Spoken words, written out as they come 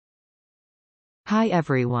Hi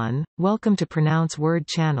everyone, welcome to Pronounce Word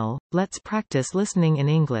channel. Let's practice listening in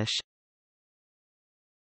English.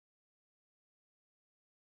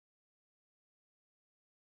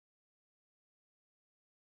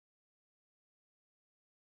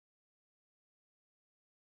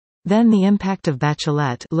 Then the impact of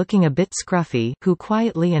Bachelet looking a bit scruffy, who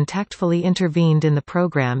quietly and tactfully intervened in the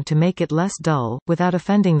program to make it less dull, without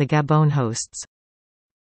offending the Gabon hosts.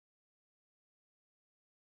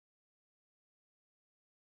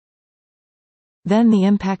 Then the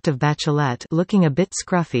impact of Bachelet looking a bit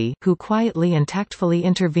scruffy, who quietly and tactfully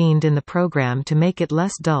intervened in the program to make it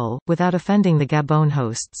less dull, without offending the Gabon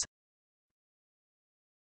hosts.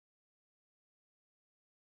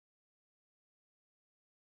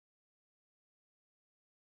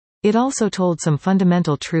 It also told some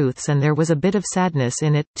fundamental truths and there was a bit of sadness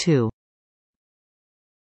in it, too.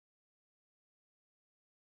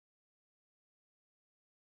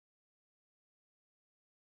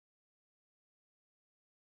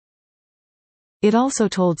 It also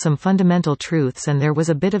told some fundamental truths and there was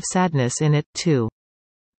a bit of sadness in it, too.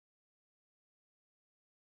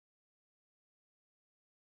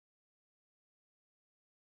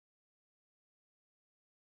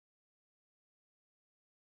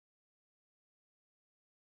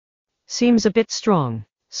 Seems a bit strong.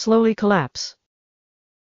 Slowly collapse.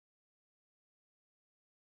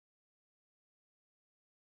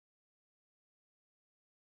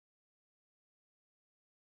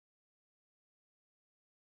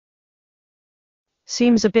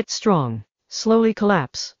 Seems a bit strong. Slowly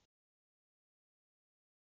collapse.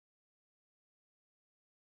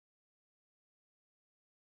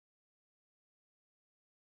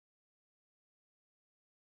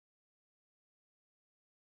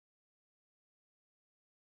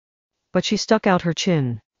 But she stuck out her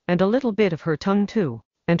chin, and a little bit of her tongue too,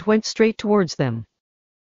 and went straight towards them.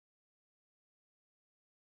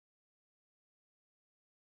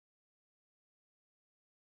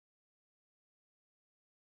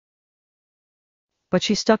 But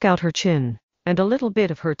she stuck out her chin, and a little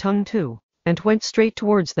bit of her tongue too, and went straight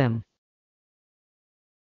towards them.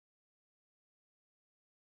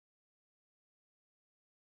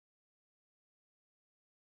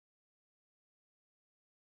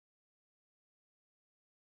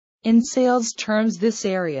 In sales terms, this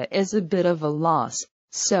area is a bit of a loss,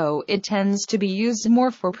 so it tends to be used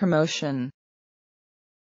more for promotion.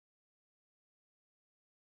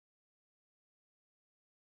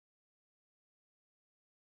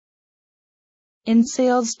 In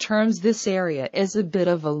sales terms, this area is a bit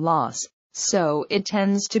of a loss, so it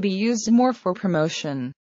tends to be used more for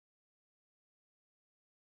promotion.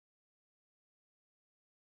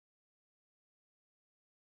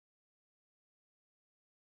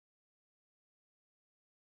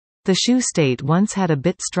 The Shu state once had a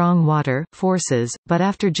bit strong water forces, but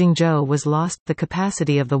after Jingzhou was lost, the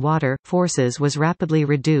capacity of the water forces was rapidly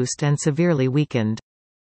reduced and severely weakened.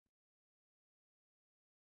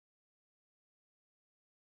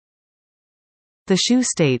 The Shu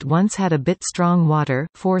state once had a bit strong water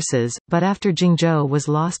forces, but after Jingzhou was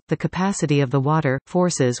lost, the capacity of the water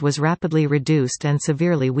forces was rapidly reduced and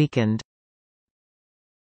severely weakened.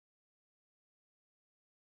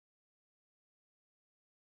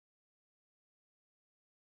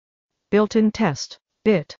 Built-in test.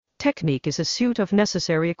 Bit. Technique is a suite of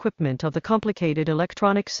necessary equipment of the complicated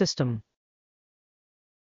electronic system.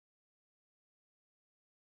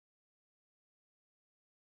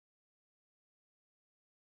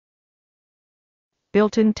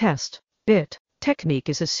 Built-in test. Bit. Technique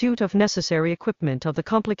is a suite of necessary equipment of the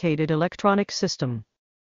complicated electronic system.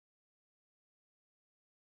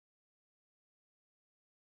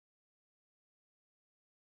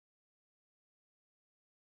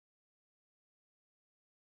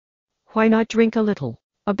 Why not drink a little?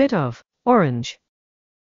 A bit of orange.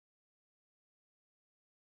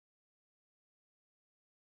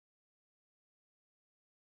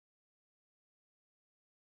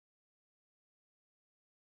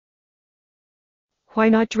 Why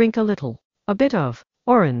not drink a little? A bit of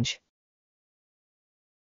orange.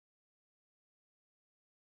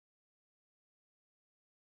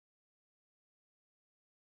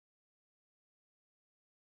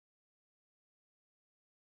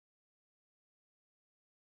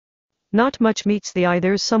 Not much meets the eye,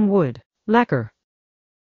 there's some wood. Lacquer.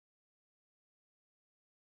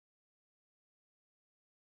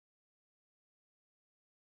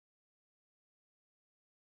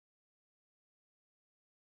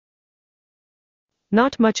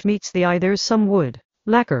 Not much meets the eye, there's some wood.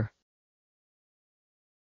 Lacquer.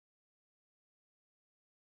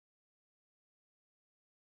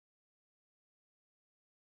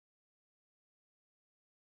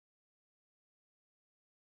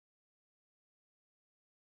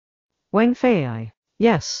 Wang Fei.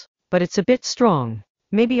 Yes, but it's a bit strong.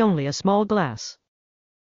 Maybe only a small glass.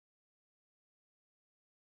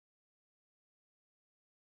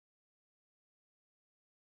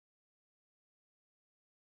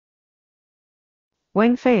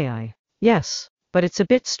 Wang Fei. Yes, but it's a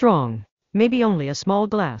bit strong. Maybe only a small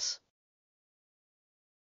glass.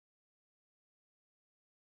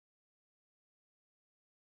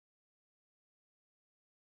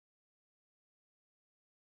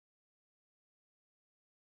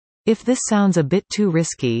 If this sounds a bit too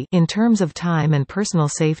risky in terms of time and personal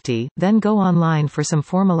safety, then go online for some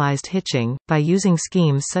formalized hitching, by using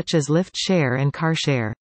schemes such as lift share and car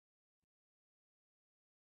share.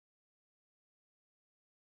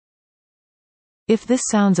 If this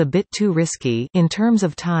sounds a bit too risky in terms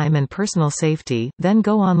of time and personal safety, then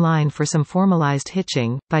go online for some formalized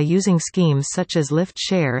hitching, by using schemes such as lift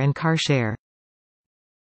share and car share.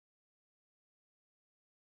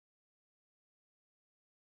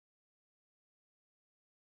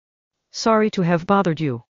 Sorry to have bothered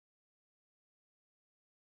you.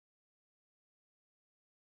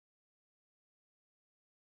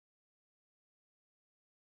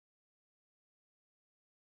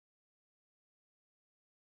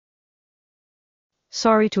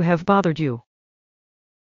 Sorry to have bothered you.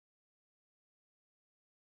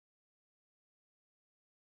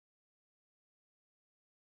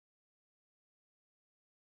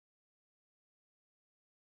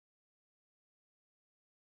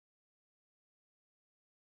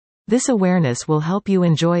 This awareness will help you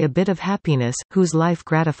enjoy a bit of happiness, whose life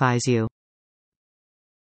gratifies you.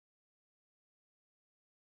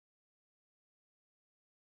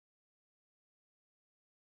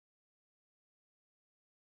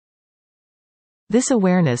 This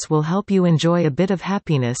awareness will help you enjoy a bit of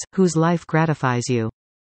happiness, whose life gratifies you.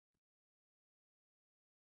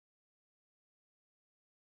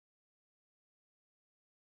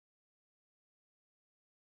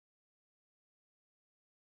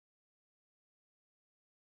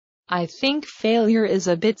 I think failure is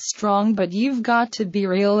a bit strong, but you've got to be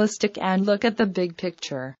realistic and look at the big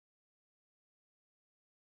picture.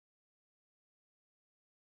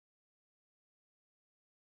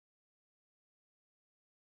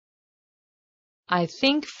 I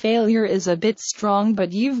think failure is a bit strong,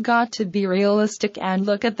 but you've got to be realistic and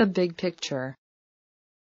look at the big picture.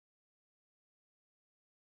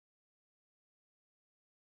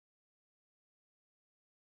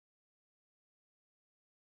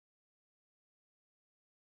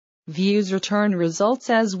 Views return results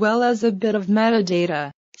as well as a bit of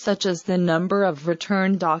metadata, such as the number of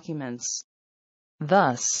returned documents.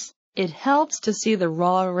 Thus, it helps to see the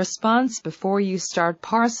raw response before you start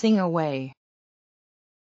parsing away.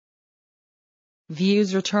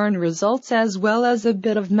 Views return results as well as a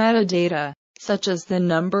bit of metadata, such as the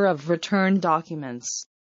number of returned documents.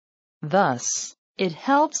 Thus, it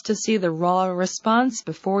helps to see the raw response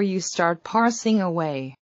before you start parsing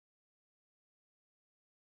away.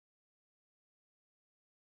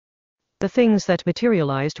 The things that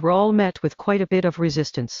materialized were all met with quite a bit of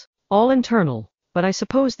resistance. All internal, but I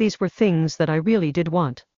suppose these were things that I really did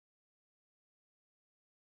want.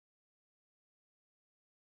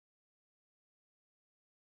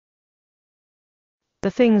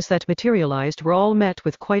 The things that materialized were all met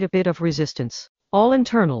with quite a bit of resistance. All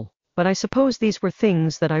internal, but I suppose these were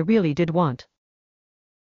things that I really did want.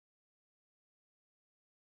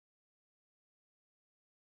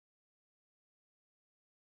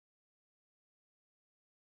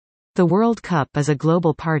 The World Cup is a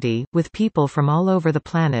global party, with people from all over the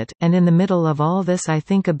planet, and in the middle of all this I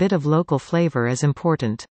think a bit of local flavor is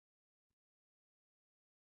important.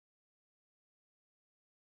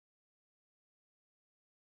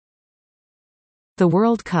 The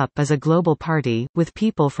World Cup is a global party, with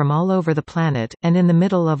people from all over the planet, and in the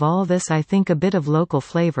middle of all this I think a bit of local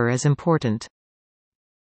flavor is important.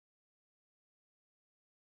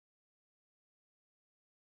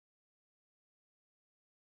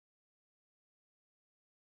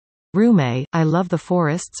 Rume, I love the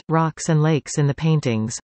forests, rocks and lakes in the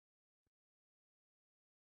paintings.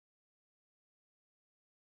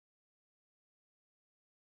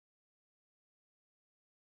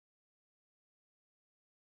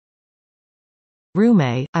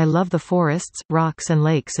 Rume, I love the forests, rocks and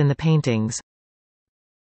lakes in the paintings.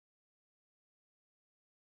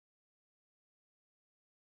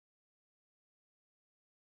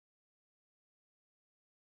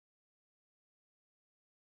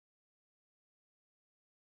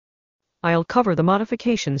 I'll cover the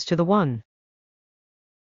modifications to the one.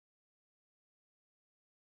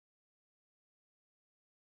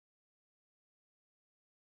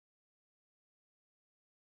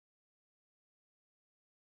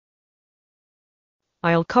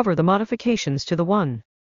 I'll cover the modifications to the one.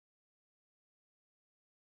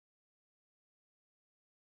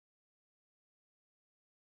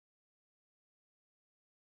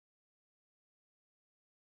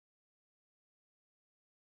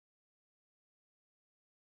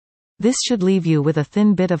 This should leave you with a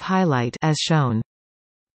thin bit of highlight as shown.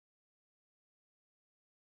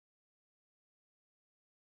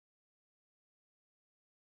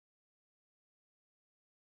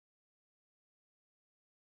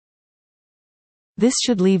 This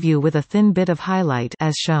should leave you with a thin bit of highlight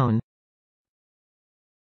as shown.